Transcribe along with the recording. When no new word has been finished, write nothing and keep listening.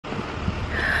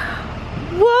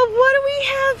Well, what do we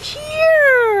have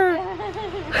here?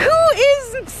 Who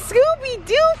is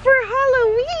Scooby-Doo for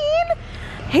Halloween?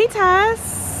 Hey,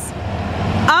 Tess.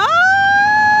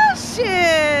 Oh,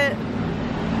 shit.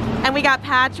 And we got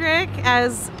Patrick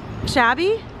as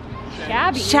Shabby?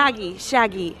 Shaggy.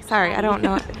 Sorry, I don't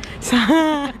know.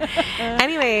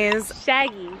 Anyways,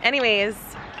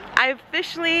 I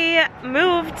officially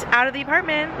moved out of the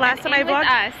apartment last time I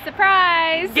vlogged. Us.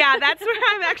 Surprise! Yeah, that's where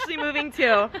I'm actually moving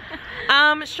to.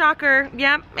 Shocker,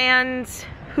 yep, and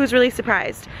who's really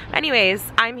surprised? Anyways,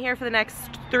 I'm here for the next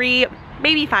 3,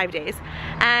 maybe 5 days,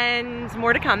 and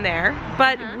more to come there.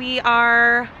 But we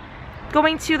are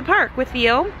going to the park with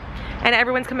you, and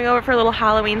everyone's coming over for a little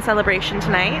Halloween celebration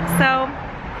tonight, so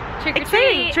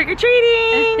exciting!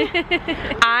 Trick-or-treating!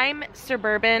 I'm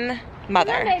suburban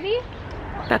mother. Come on, baby.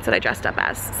 That's what I dressed up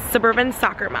as. Suburban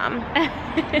soccer mom.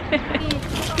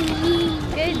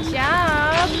 Good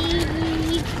job.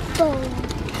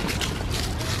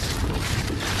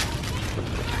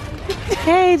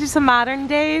 Hey, just a modern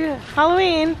day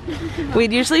Halloween.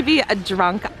 We'd usually be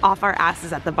drunk off our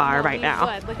asses at the bar right now.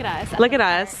 Would. Look at us. Look at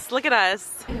us. Look at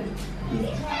us.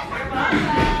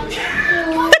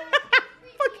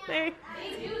 Okay.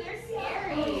 They're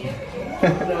scary.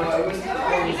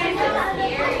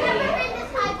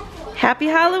 Happy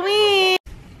Halloween!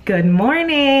 Good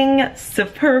morning!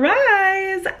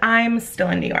 Surprise! I'm still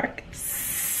in New York.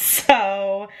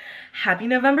 So, happy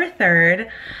November 3rd.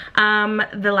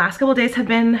 The last couple days have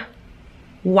been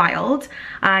wild.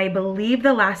 I believe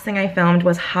the last thing I filmed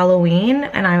was Halloween,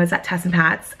 and I was at Tess and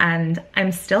Pat's, and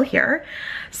I'm still here.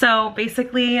 So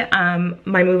basically,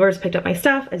 my movers picked up my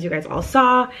stuff, as you guys all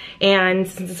saw, and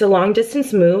since it's a long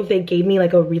distance move, they gave me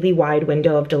like a really wide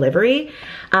window of delivery,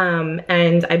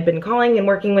 and I've been calling and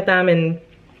working with them and,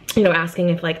 you know, asking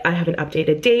if like I have an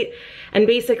updated date, and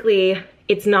basically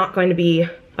it's not going to be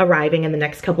arriving in the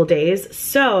next couple days.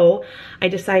 So I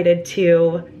decided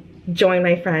to join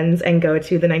my friends and go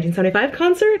to the 1975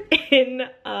 concert in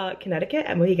Connecticut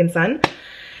at Mohegan Sun.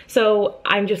 So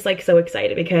I'm just like so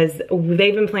excited because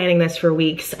they've been planning this for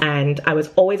weeks, and I was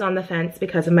always on the fence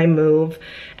because of my move,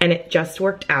 and it just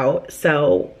worked out.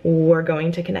 So we're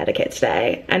going to Connecticut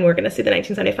today, and we're gonna see the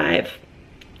 1975.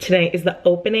 Today is the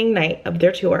opening night of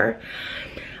their tour.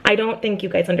 I don't think you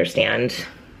guys understand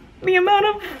the amount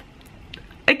of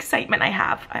excitement I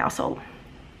have. I also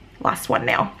lost one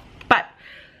nail. But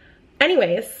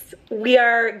anyways, we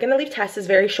are gonna leave Tess's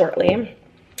very shortly.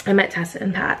 I met Tess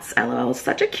and Pat's, LOL,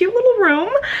 such a cute little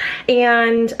room.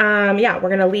 And yeah,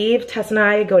 we're gonna leave. Tess and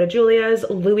I go to Julia's.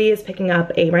 Louis is picking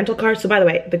up a rental car. So by the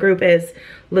way, the group is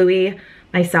Louis,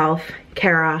 myself,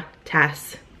 Kara,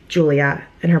 Tess, Julia,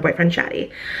 and her boyfriend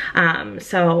Shaddy.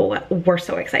 So we're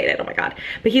so excited, oh my God.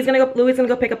 But Louis is gonna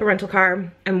go pick up a rental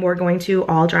car, and we're going to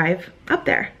all drive up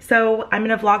there. So I'm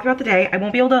gonna vlog throughout the day. I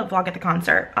won't be able to vlog at the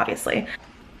concert, obviously.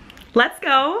 Let's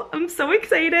go, I'm so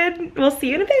excited. We'll see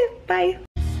you in a bit, bye.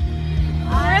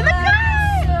 We're in the car!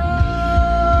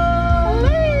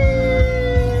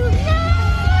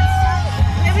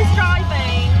 Louis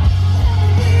driving.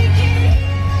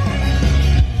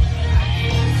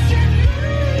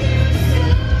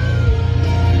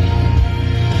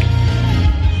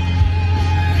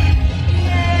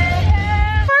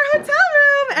 Our hotel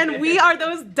room, and we are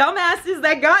those dumbasses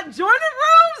that got Jordan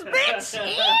rooms, bitch!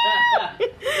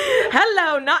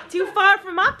 Hello, not too far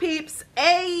from my peeps.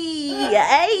 Hey,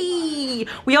 hey.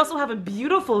 We also have a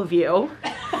beautiful view.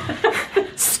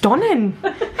 Stunning.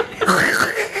 Hey,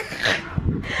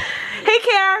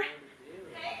 Care.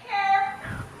 Hey, Care.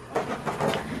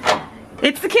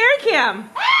 It's the Carrie cam.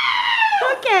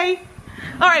 Okay.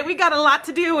 All right, we got a lot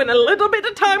to do and a little bit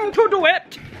of time to do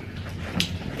it.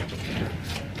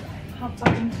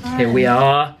 Here we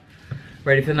are,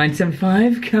 ready for the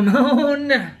 1975. Come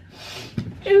on.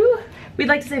 Ooh. We'd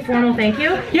like to say formal thank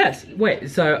you. Yes. Wait.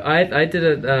 So I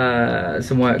did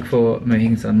some work for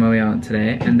Mohegan Sun where we are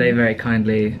today, and they very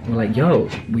kindly were like, "Yo,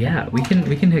 yeah, we can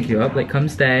hook you up. Like, come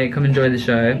stay, come enjoy the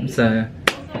show." So,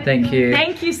 thank you.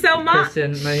 Thank you so much.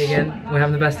 Kristen, Mohegan, we're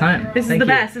having the best time. This is the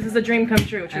best. This is a dream come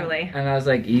true, truly. And I was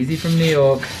like, easy from New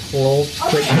York, little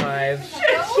quick drive.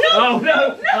 Oh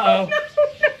no! Uh-oh.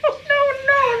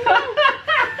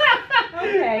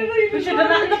 Okay, we should have done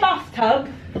that in the bathtub.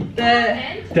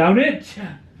 Down it.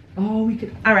 Oh, we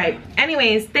could. All right.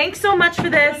 Anyways, thanks so much for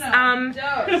this.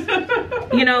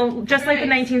 You know, just like the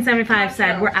 1975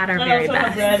 said, we're at our very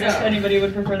best. Bread, if anybody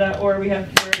would prefer that, or we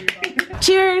have.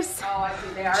 Cheers. Oh, I see.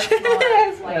 They are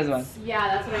small. There's one. Yeah,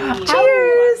 that's what I mean.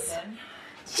 Cheers.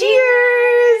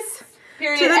 Cheers.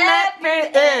 Period. To the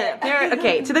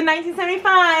to the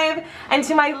 1975 and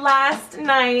to my last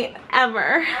night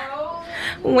ever.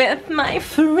 with my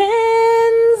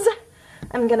friends.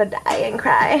 I'm gonna die and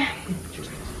cry.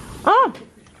 Oh,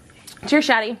 cheers,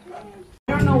 Shaddy.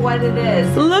 I don't know what it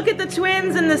is. Look at the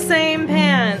twins in the same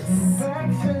pants.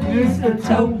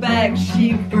 Tote bag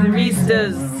chic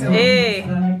baristas. Hey.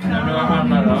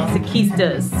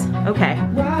 Sakistas. Okay.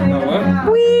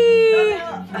 Wee.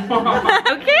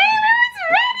 Okay, everyone's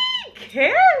ready.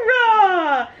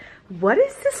 Kara. What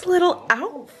is this little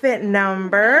outfit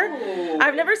number?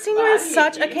 I've never seen you in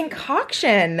such a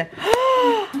concoction.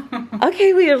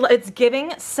 Okay, it's giving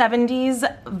 70s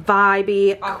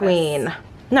vibey queen.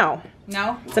 No.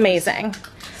 No? It's amazing.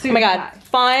 Oh my god,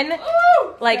 fun,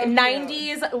 like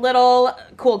 90s little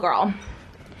cool girl.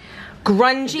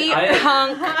 Grungy,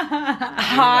 punk,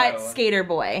 hot skater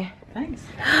boy. Thanks.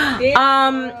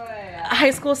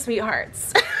 High school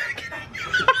sweethearts.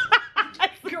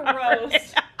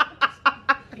 Gross.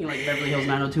 You like Beverly Hills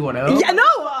 90210? Yeah, no,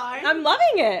 I'm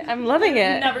loving it. I'm loving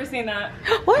it. Never seen that.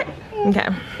 What? Okay.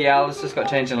 Yeah, I was just got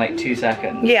changed in like 2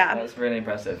 seconds. Yeah. That's really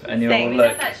impressive. And you all Thanks.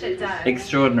 look That shit done.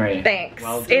 extraordinary. Thanks.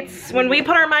 Well done. It's when we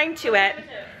put our mind to it,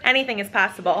 anything is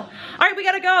possible. All right, we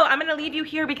gotta go. I'm gonna leave you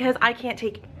here because I can't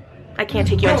take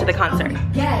you into the concert.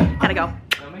 Gotta go.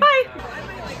 Bye.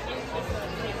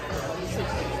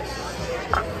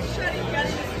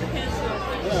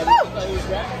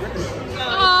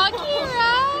 Aw,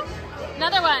 Kira.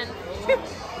 Another one.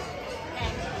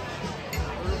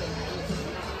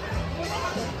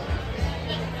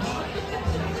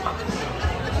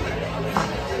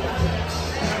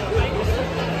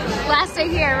 Last day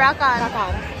here, rock on. Rock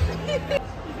on.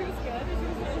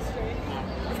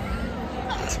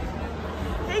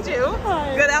 Hey, Ju.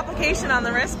 Hi. Good application on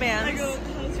the wristbands. I go,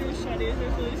 how's your shady?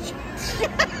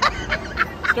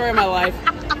 Story of my life.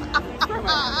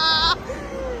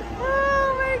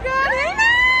 Oh my god, hey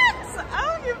Max!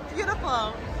 Oh, you're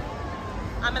beautiful.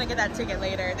 I'm gonna get that ticket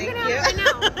later. Thank you. I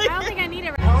know. I don't think I need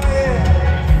it. Oh yeah,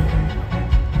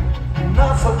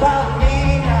 not so about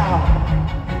me now.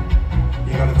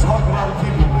 You gotta talk about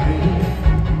people,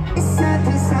 baby. You said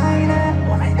designer,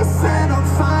 you said on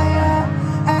fire.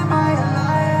 Am I a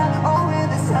liar? Oh, will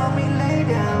this help me lay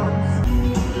down?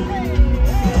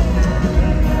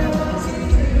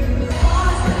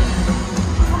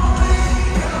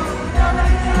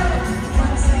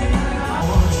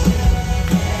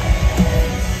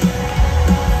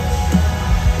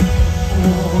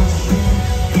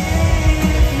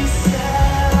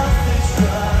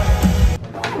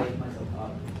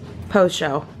 Post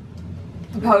show.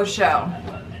 Post show.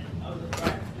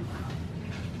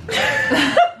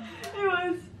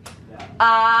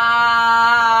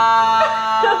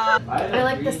 I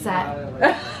like the set.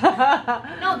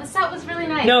 No, the set was really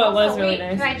nice. No, it was Also, really wait,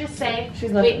 nice. Can I just say?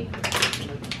 She's wait.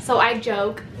 So I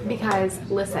joke because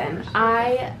listen,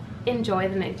 I enjoy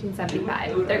the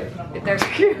 1975. They're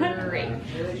great,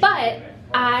 but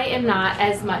I am not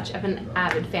as much of an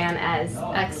avid fan as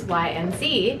X, Y, and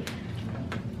Z.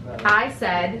 I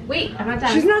said, wait, I'm not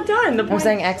done. She's not done. The I'm point.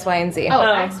 saying X, Y, and Z. Oh,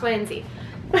 X, Y, and Z.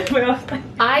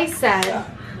 I said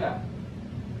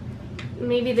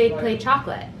maybe they'd play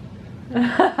chocolate.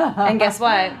 And guess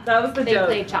what? That was the They joke.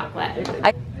 played chocolate.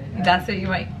 That's what you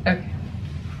might. Okay.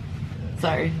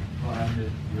 Sorry.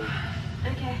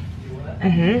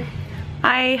 Okay.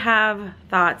 I have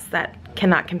thoughts that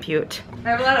cannot compute. I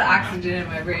have a lot of oxygen in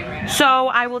my brain right now. So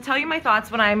I will tell you my thoughts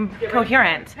when I'm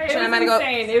coherent. It So was I'm gonna go-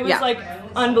 insane. It was Yeah. like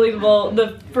unbelievable.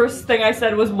 The first thing I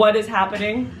said was, "What is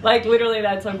happening?" Like literally,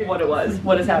 that's like what it was.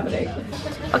 What is happening?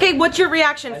 Okay, what's your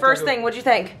reaction? First thing, what'd you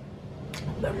think?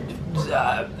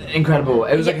 Incredible.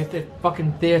 It was like a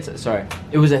fucking theater. Sorry.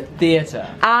 It was a theater.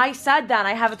 I said that.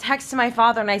 I have a text to my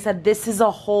father and I said, this is a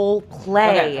whole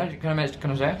play. Okay, can I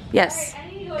say? Yes.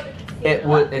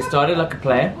 It started like a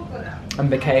play and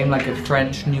became like a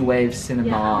French New Wave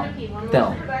cinema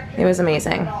film. It was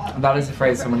amazing. That is a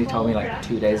phrase somebody told me like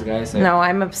 2 days ago. So No,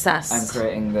 I'm obsessed. I'm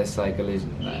creating this like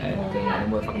illusion that I don't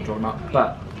know what the fuck I'm talking about.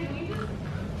 But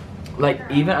like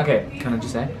even okay, can I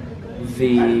just say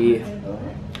the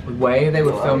way they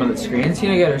were filming the screens, you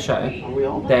know, you go to a show,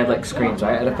 they have like screens,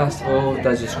 right? At a festival,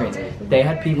 there's just screens. They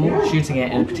had people shooting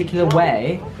it in a particular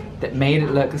way that made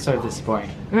it look so disappointing.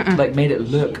 Like made it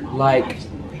look like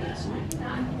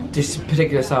this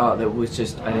particular style that was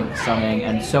just, I think, stunning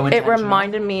and so It intentional.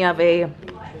 reminded me of a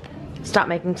Stop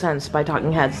Making Sense by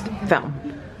Talking Heads film.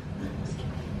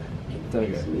 There we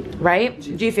go. Right?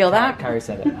 Do you feel that? Carrie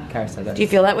said it. Carrie said it. Do you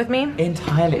feel that with me?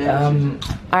 Entirely.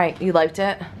 Alright, you liked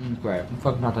it? Great. I'm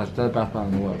fucking fantastic. They're the best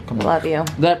band in the world. Come on. Love you.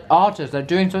 They're artists. They're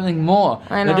doing something more.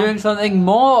 I know. They're doing something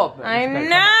more. I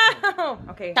know!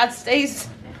 Okay. That stays.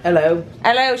 Hello.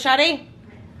 Hello, Shadi.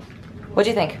 What do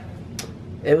you think?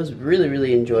 It was really,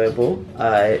 really enjoyable.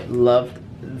 I loved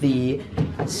the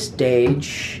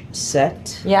stage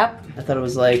set. Yep. I thought it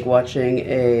was like watching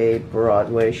a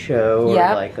Broadway show or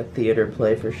Yep. like a theater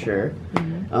play for sure.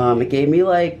 It gave me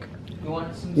like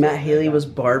Matt Haley was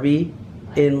Barbie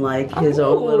in like his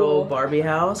own little Barbie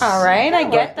house. All right, I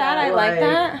get that. I like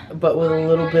that. But with a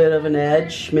little bit of an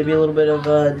edge, maybe a little bit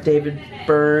of David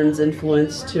Burns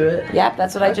influence to it. Yep,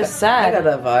 that's what I just said. I got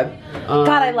that vibe. God,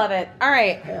 I love it. All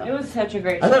right. It was such a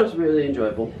great show. I thought it was really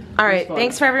enjoyable. All right,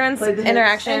 thanks for everyone's Played the hits. And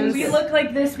interactions. we look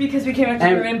like this because we came up to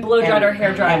the room and blow dried our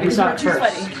hair dry and we because saw we were it too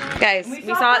first. sweaty. Guys,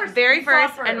 we saw it very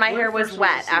first, and my hair was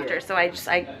wet after, so I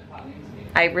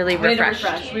really We had to refreshed.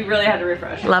 refresh. We really had to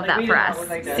refresh. Love Like, that we for did not us. look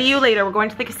like this. See you later. We're going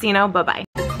to the casino. Bye-bye.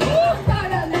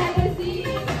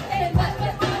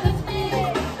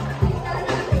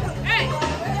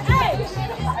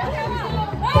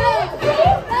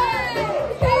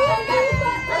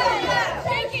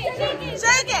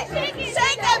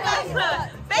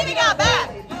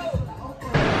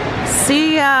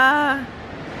 See ya.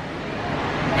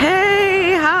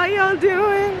 Hey, how y'all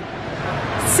doing?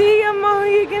 See ya,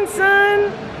 Mohegan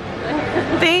Sun.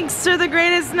 Thanks for the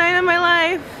greatest night of my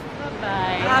life.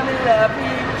 I'm in love with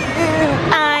you.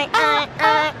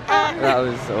 That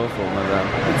was awful, my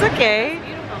bad. It's okay.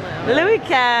 Louis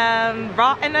Cam,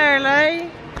 brought in early.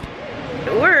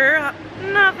 We're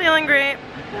not feeling great.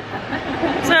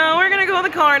 So we're gonna go in the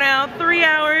car now. 3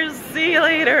 hours. See you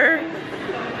later.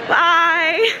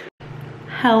 Bye.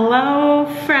 Hello,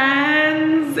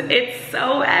 friends. It's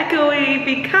so echoey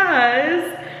because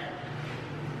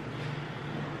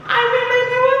I'm in my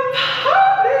new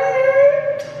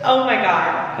apartment. Oh my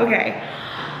God. Okay.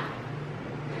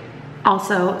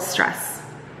 Also, stress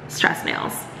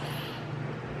nails.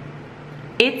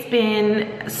 It's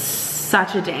been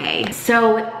such a day.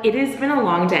 So it has been a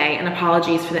long day, and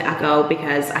apologies for the echo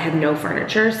because I have no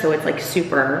furniture, so it's like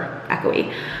super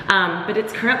echoey. But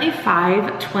it's currently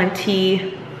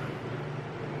 5:20.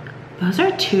 Those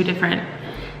are two different.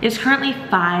 It's currently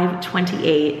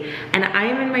 5:28, and I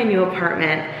am in my new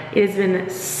apartment. It has been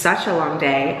such a long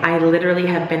day. I literally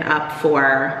have been up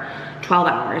for 12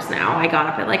 hours now. I got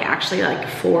up at like actually like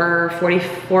 4:40,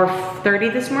 4:30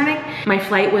 this morning. My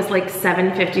flight was like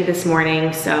 7:50 this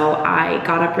morning, so I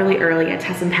got up really early at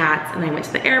Tess and Pat's, and I went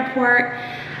to the airport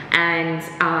and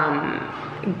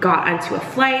got onto a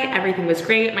flight. Everything was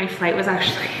great. My flight was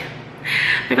actually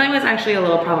a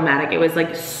little problematic. It was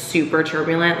like super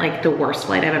turbulent, like the worst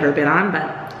flight I've ever been on, but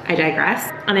I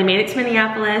digress. And I made it to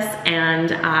Minneapolis,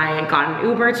 and I got an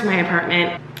Uber to my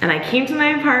apartment, and I came to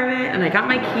my apartment and I got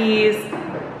my keys.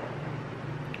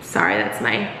 Sorry, that's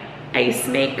my ice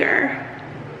maker.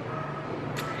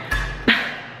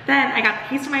 Then I got the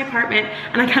keys to my apartment,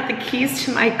 and I got the keys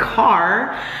to my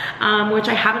car, which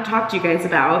I haven't talked to you guys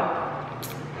about.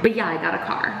 But yeah, I got a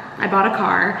car. I bought a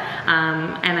car,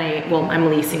 and I'm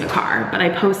leasing a car, but I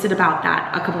posted about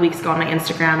that a couple weeks ago on my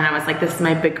Instagram, and I was like, this is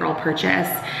my big girl purchase.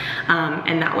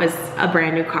 And that was a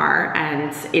brand new car,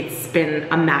 and it's been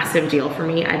a massive deal for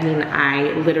me. I mean,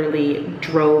 I literally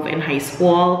drove in high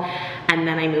school, and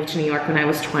then I moved to New York when I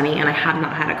was 20, and I have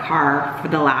not had a car for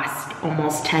the last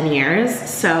almost 10 years.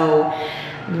 So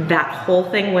that whole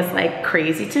thing was like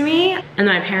crazy to me. And then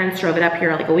my parents drove it up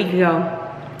here like a week ago.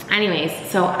 Anyways,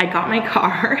 so I got my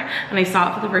car and I saw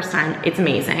it for the first time. It's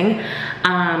amazing.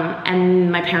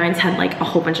 And my parents had like a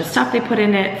whole bunch of stuff they put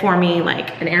in it for me,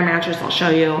 like an air mattress, I'll show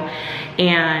you,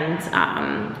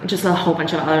 and just a whole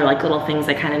bunch of other like little things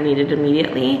I kind of needed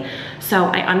immediately. So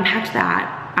I unpacked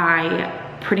that. I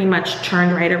pretty much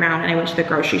turned right around and I went to the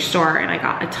grocery store and I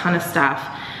got a ton of stuff.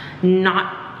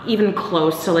 Not even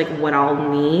close to like what I'll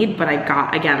need, but I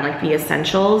got, again, like the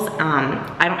essentials.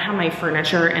 I don't have my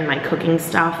furniture and my cooking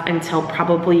stuff until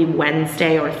probably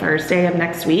Wednesday or Thursday of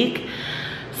next week.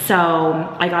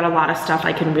 So I got a lot of stuff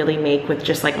I can really make with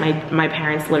just like my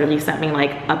parents literally sent me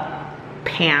like a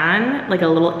pan, like a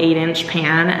little 8-inch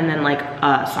pan, and then like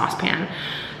a saucepan.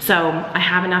 So I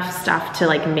have enough stuff to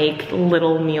like make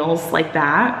little meals like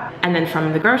that. And then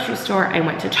from the grocery store, I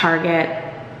went to Target.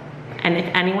 And if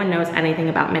anyone knows anything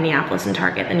about Minneapolis and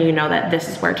Target, then you know that this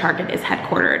is where Target is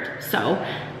headquartered. So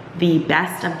the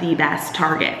best of the best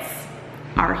Targets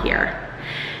are here.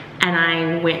 And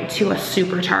I went to a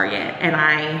super Target, and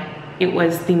it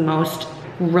was the most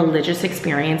religious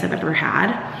experience I've ever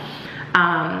had.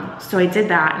 So I did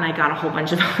that, and I got a whole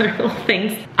bunch of other little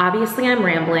things. Obviously I'm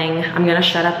rambling. I'm gonna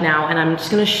shut up now, and I'm just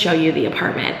gonna show you the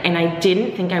apartment. And I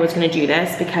didn't think I was gonna do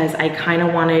this because I kind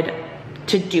of wanted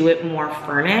to do it more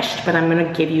furnished, but I'm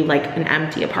gonna give you like an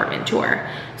empty apartment tour.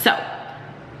 So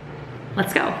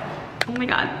let's go. Oh my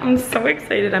God, I'm so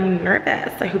excited. I'm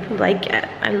nervous. I hope you like it.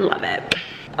 I love it.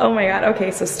 Oh my God,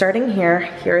 okay, so starting here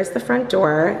is the front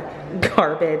door.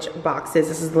 Garbage boxes.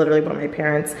 This is literally what my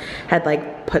parents had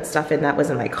like put stuff in that was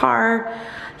in my car.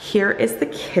 Here is the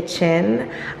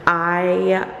kitchen.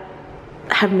 I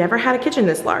have never had a kitchen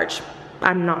this large.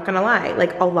 I'm not gonna lie.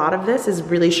 Like, a lot of this is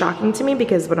really shocking to me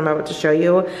because what I'm about to show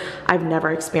you, I've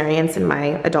never experienced in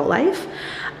my adult life.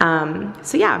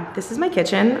 So yeah, this is my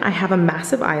kitchen. I have a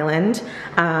massive island.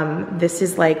 This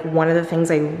is like one of the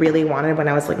things I really wanted when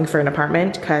I was looking for an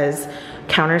apartment because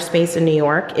counter space in New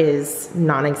York is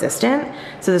non-existent.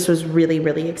 So this was really,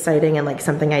 really exciting and like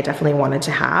something I definitely wanted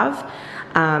to have.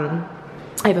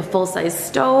 I have a full-size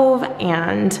stove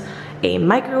and a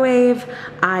microwave.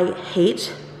 I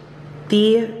hate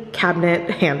the cabinet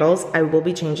handles. I will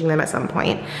be changing them at some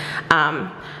point.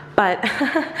 But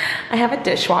I have a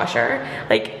dishwasher.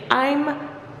 Like,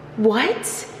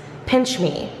 what? Pinch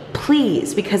me,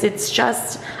 please, because it's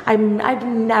just, I've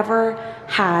never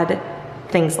had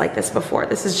things like this before.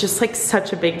 This is just like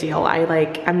such a big deal.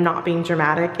 I'm not being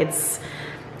dramatic.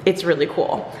 It's really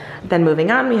cool. Then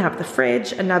moving on, we have the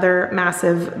fridge, another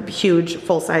massive, huge,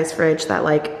 full-size fridge that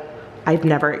like I've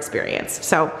never experienced.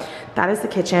 So that is the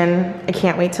kitchen. I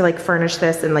can't wait to like furnish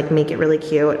this and like make it really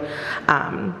cute.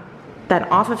 Then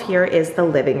off of here is the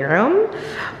living room.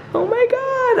 Oh my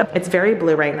God. It's very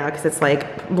blue right now because it's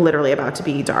like literally about to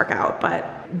be dark out,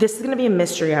 but this is gonna be a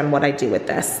mystery on what I do with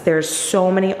this. There's so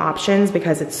many options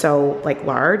because it's so like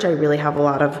large. I really have a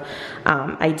lot of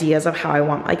ideas of how I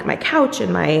want like my couch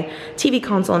and my TV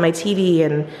console and my TV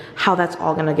and how that's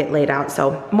all gonna get laid out.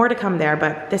 So more to come there,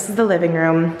 but this is the living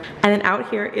room. And then out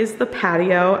here is the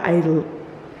patio. I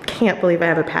can't believe I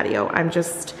have a patio.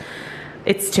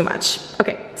 It's too much.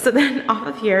 Okay, so then off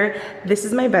of here, this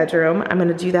is my bedroom. I'm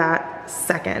gonna do that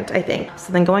second, I think.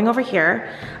 So then going over here,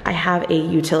 I have a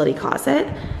utility closet.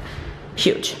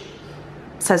 Huge.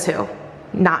 Says who?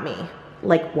 Not me.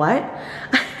 Like what?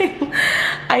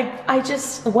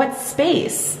 What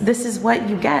space? This is what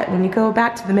you get when you go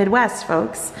back to the Midwest,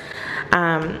 folks.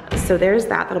 So there's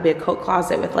that. That'll be a coat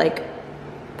closet with like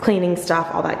cleaning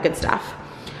stuff, all that good stuff.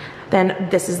 Then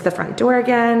this is the front door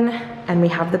again, and we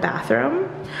have the bathroom.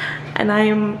 And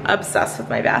I'm obsessed with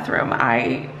my bathroom.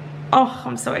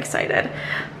 I'm so excited.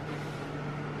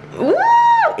 Woo!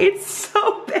 It's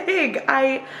so big.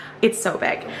 It's so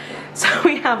big. So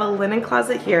we have a linen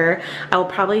closet here. I'll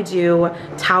probably do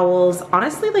towels,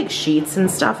 honestly like sheets and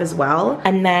stuff as well.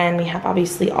 And then we have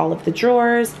obviously all of the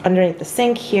drawers underneath the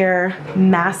sink here.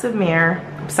 Massive mirror,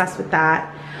 obsessed with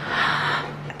that.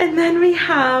 And then we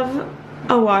have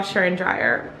a washer and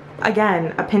dryer.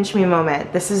 Again, a pinch me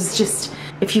moment. This is just,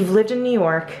 if you've lived in New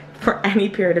York for any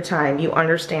period of time, you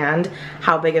understand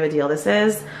how big of a deal this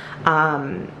is.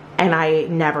 And I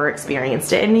never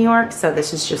experienced it in New York, so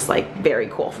this is just like very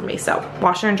cool for me. So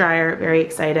washer and dryer, very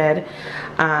excited.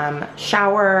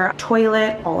 Shower,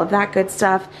 toilet, all of that good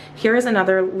stuff. Here is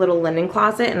another little linen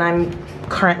closet, and I'm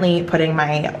currently putting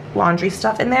my laundry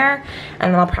stuff in there,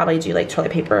 and then I'll probably do like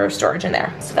toilet paper storage in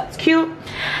there. So that's cute.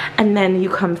 And then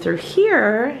you come through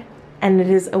here, and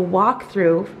it is a walk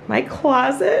through my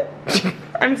closet.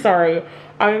 I'm sorry,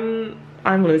 I'm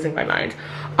losing my mind.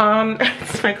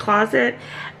 It's my closet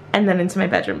and then into my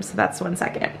bedroom, so that's 1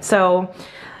 second. So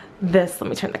this, let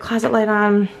me turn the closet light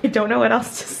on. I don't know what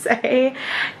else to say.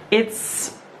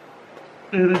 It's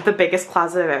the biggest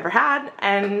closet I've ever had,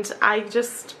 and I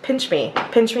just, pinch me,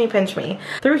 pinch me, pinch me.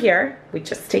 Through here, we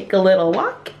just take a little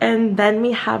walk, and then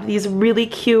we have these really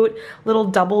cute little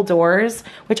double doors,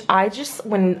 which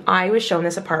when I was shown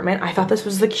this apartment, I thought this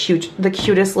was the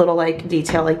cutest little like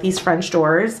detail, like these French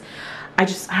doors. I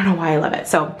don't know why I love it.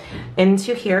 So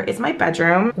into here is my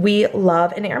bedroom. We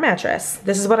love an air mattress.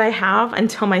 This is what I have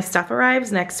until my stuff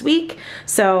arrives next week.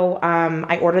 So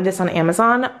I ordered this on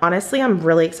Amazon. Honestly, I'm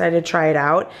really excited to try it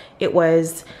out. It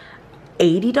was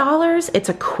 $80. It's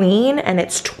a queen and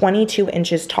it's 22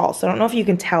 inches tall. So I don't know if you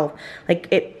can tell, like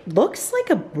it looks like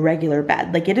a regular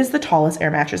bed. Like it is the tallest air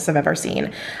mattress I've ever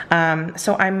seen.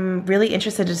 So I'm really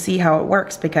interested to see how it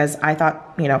works because I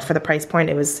thought, you know, for the price point,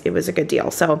 it was a good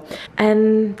deal. So,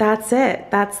 and that's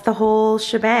it. That's the whole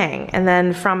shebang. And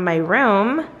then from my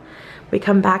room, we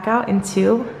come back out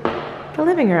into the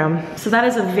living room. So that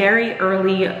is a very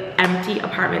early empty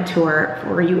apartment tour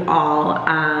for you all.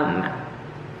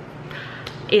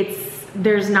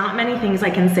 There's not many things I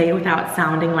can say without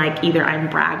sounding like either I'm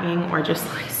bragging or just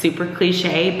like super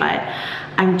cliche, but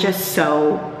I'm just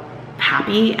so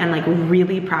happy and like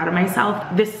really proud of myself.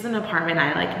 This is an apartment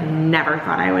I like never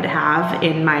thought I would have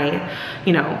in my,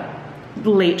 you know,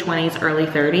 late 20s, early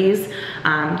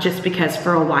 30s, just because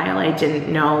for a while I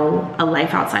didn't know a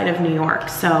life outside of New York.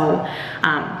 So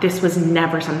this was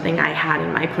never something I had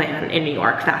in my plan in New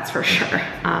York, that's for sure.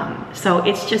 So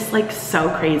it's just like so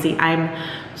crazy. I'm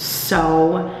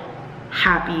so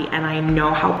happy and I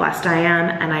know how blessed I am,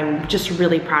 and I'm just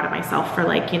really proud of myself for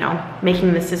like, you know,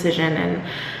 making this decision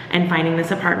and finding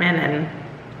this apartment. And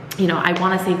you know, I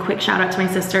want to say a quick shout out to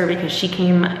my sister because she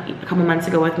came a couple months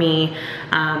ago with me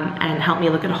and helped me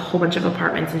look at a whole bunch of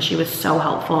apartments, and she was so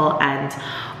helpful. And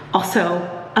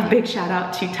also a big shout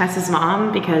out to Tessa's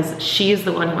mom because she is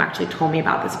the one who actually told me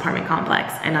about this apartment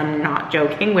complex, and I'm not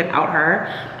joking, without her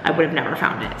I would have never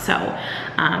found it. So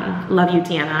love you,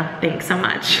 Deanna, thanks so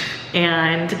much.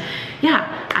 And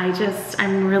yeah,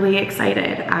 I'm really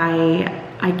excited.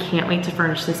 I can't wait to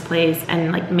furnish this place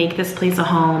and like make this place a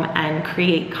home and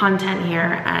create content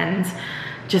here and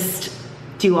just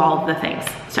do all of the things.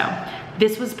 So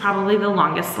this was probably the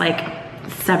longest, like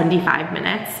 75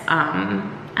 minutes.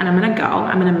 And I'm gonna go.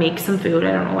 I'm gonna make some food.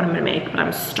 I don't know what I'm gonna make, but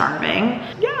I'm starving.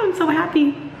 Yeah, I'm so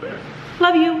happy.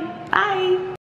 Love you. Bye.